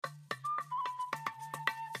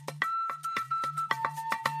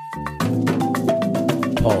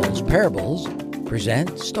Paul's Parables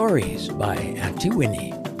present stories by Auntie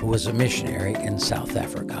Winnie, who was a missionary in South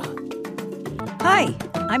Africa. Hi,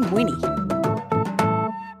 I'm Winnie.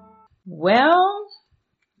 Well,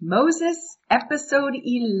 Moses, episode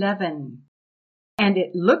 11. And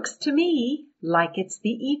it looks to me like it's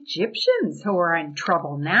the Egyptians who are in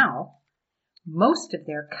trouble now. Most of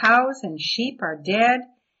their cows and sheep are dead,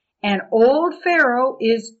 and old Pharaoh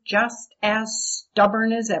is just as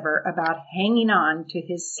stubborn as ever about hanging on to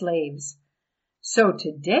his slaves. So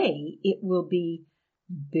today it will be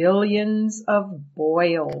billions of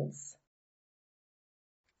boils.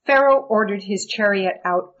 Pharaoh ordered his chariot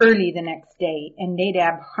out early the next day, and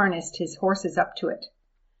Nadab harnessed his horses up to it.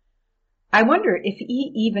 I wonder if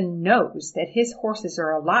he even knows that his horses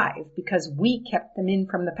are alive because we kept them in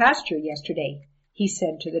from the pasture yesterday, he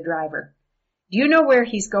said to the driver. Do you know where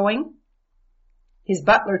he's going? His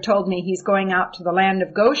butler told me he's going out to the land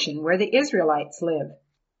of Goshen where the Israelites live.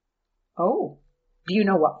 Oh, do you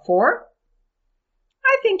know what for?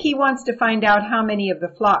 I think he wants to find out how many of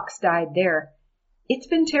the flocks died there. It's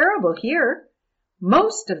been terrible here.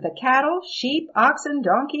 Most of the cattle, sheep, oxen,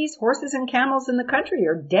 donkeys, horses, and camels in the country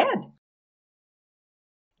are dead.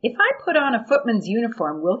 If I put on a footman's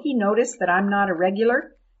uniform, will he notice that I'm not a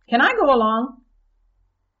regular? Can I go along?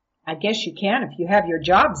 I guess you can if you have your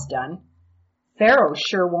jobs done. Pharaoh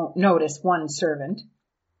sure won't notice one servant.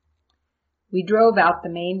 We drove out the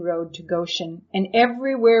main road to Goshen, and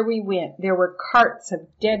everywhere we went there were carts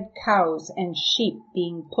of dead cows and sheep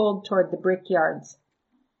being pulled toward the brickyards.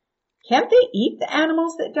 Can't they eat the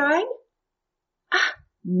animals that died?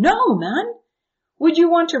 No, man. Would you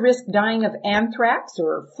want to risk dying of anthrax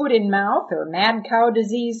or foot in mouth or mad cow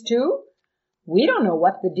disease too? We don't know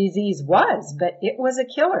what the disease was, but it was a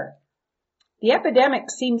killer. The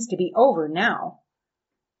epidemic seems to be over now.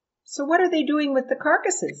 So what are they doing with the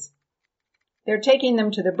carcasses? They're taking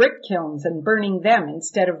them to the brick kilns and burning them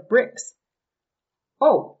instead of bricks.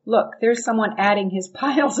 Oh, look, there's someone adding his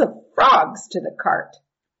piles of frogs to the cart.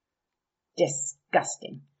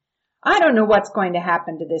 Disgusting. I don't know what's going to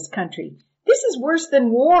happen to this country. This is worse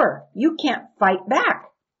than war. You can't fight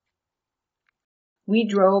back. We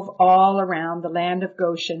drove all around the land of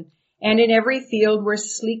Goshen, and in every field were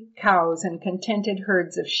sleek cows and contented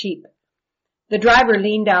herds of sheep. The driver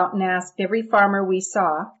leaned out and asked every farmer we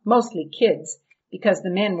saw, mostly kids, because the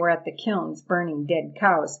men were at the kilns burning dead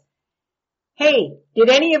cows, Hey, did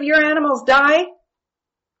any of your animals die?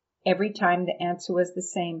 Every time the answer was the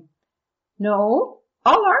same. No,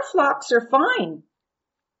 all our flocks are fine.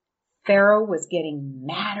 Pharaoh was getting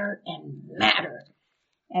madder and madder,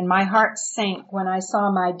 and my heart sank when I saw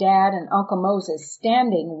my dad and Uncle Moses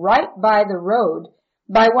standing right by the road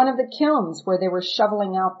by one of the kilns where they were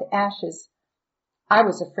shoveling out the ashes. I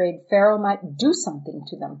was afraid Pharaoh might do something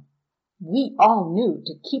to them. We all knew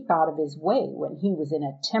to keep out of his way when he was in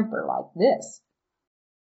a temper like this.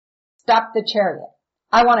 Stop the chariot.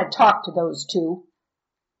 I want to talk to those two.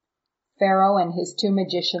 Pharaoh and his two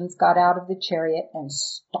magicians got out of the chariot and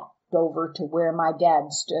stalked over to where my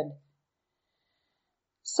dad stood.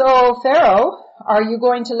 So, Pharaoh, are you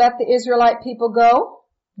going to let the Israelite people go?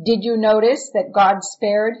 Did you notice that God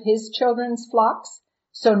spared his children's flocks,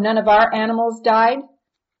 so none of our animals died?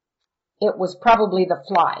 It was probably the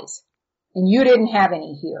flies, and you didn't have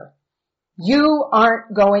any here. You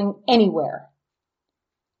aren't going anywhere.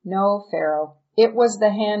 No, Pharaoh, it was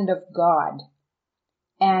the hand of God.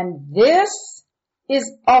 And this is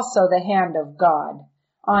also the hand of God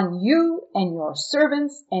on you and your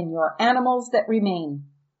servants and your animals that remain.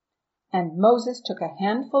 And Moses took a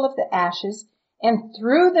handful of the ashes and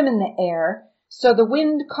threw them in the air, so the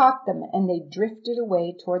wind caught them and they drifted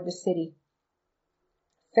away toward the city.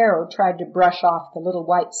 Pharaoh tried to brush off the little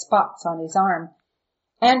white spots on his arm,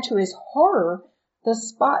 and to his horror, the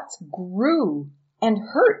spots grew and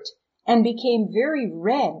hurt and became very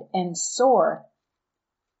red and sore.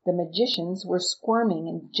 The magicians were squirming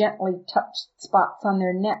and gently touched spots on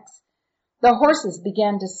their necks. The horses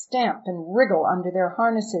began to stamp and wriggle under their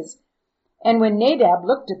harnesses, and when Nadab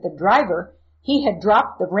looked at the driver, he had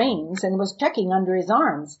dropped the reins and was checking under his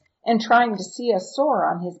arms and trying to see a sore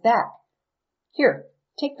on his back. Here,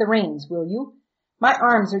 take the reins, will you? My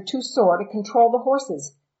arms are too sore to control the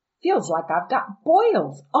horses. Feels like I've got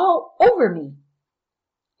boils all over me.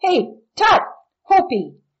 Hey, Tut,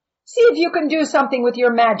 Hopi, see if you can do something with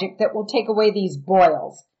your magic that will take away these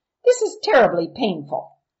boils. This is terribly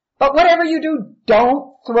painful. But whatever you do,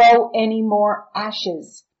 don't throw any more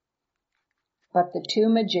ashes. But the two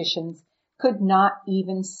magicians could not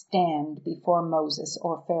even stand before Moses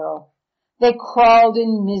or Pharaoh. They crawled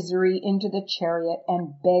in misery into the chariot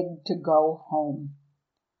and begged to go home.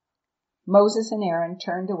 Moses and Aaron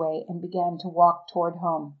turned away and began to walk toward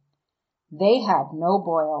home. They had no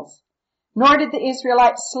boils, nor did the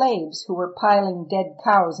Israelite slaves who were piling dead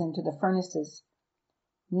cows into the furnaces.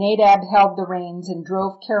 Nadab held the reins and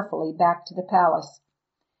drove carefully back to the palace.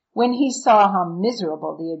 When he saw how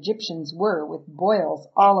miserable the Egyptians were with boils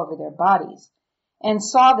all over their bodies, and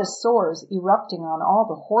saw the sores erupting on all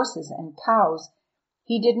the horses and cows,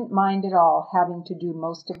 he didn't mind at all having to do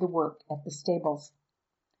most of the work at the stables.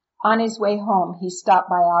 On his way home, he stopped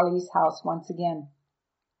by Ali's house once again.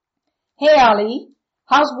 "Hey, Ali,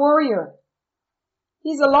 how's Warrior?"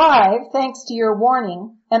 "He's alive, thanks to your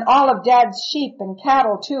warning, and all of Dad's sheep and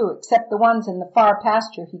cattle too, except the ones in the far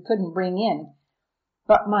pasture he couldn't bring in.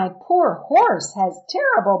 But my poor horse has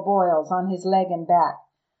terrible boils on his leg and back.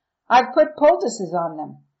 I've put poultices on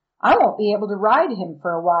them. I won't be able to ride him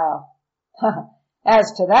for a while."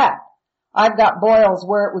 "As to that, I've got boils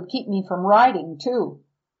where it would keep me from riding too.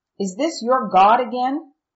 Is this your God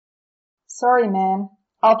again?" "Sorry, man.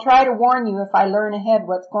 I'll try to warn you if I learn ahead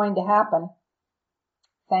what's going to happen."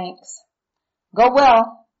 "Thanks. Go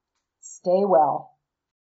well. Stay well."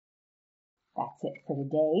 That's it for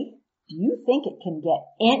today. Do you think it can get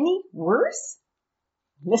any worse?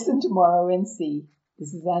 Listen tomorrow and see.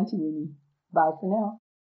 This is Auntie Winnie. Bye for now.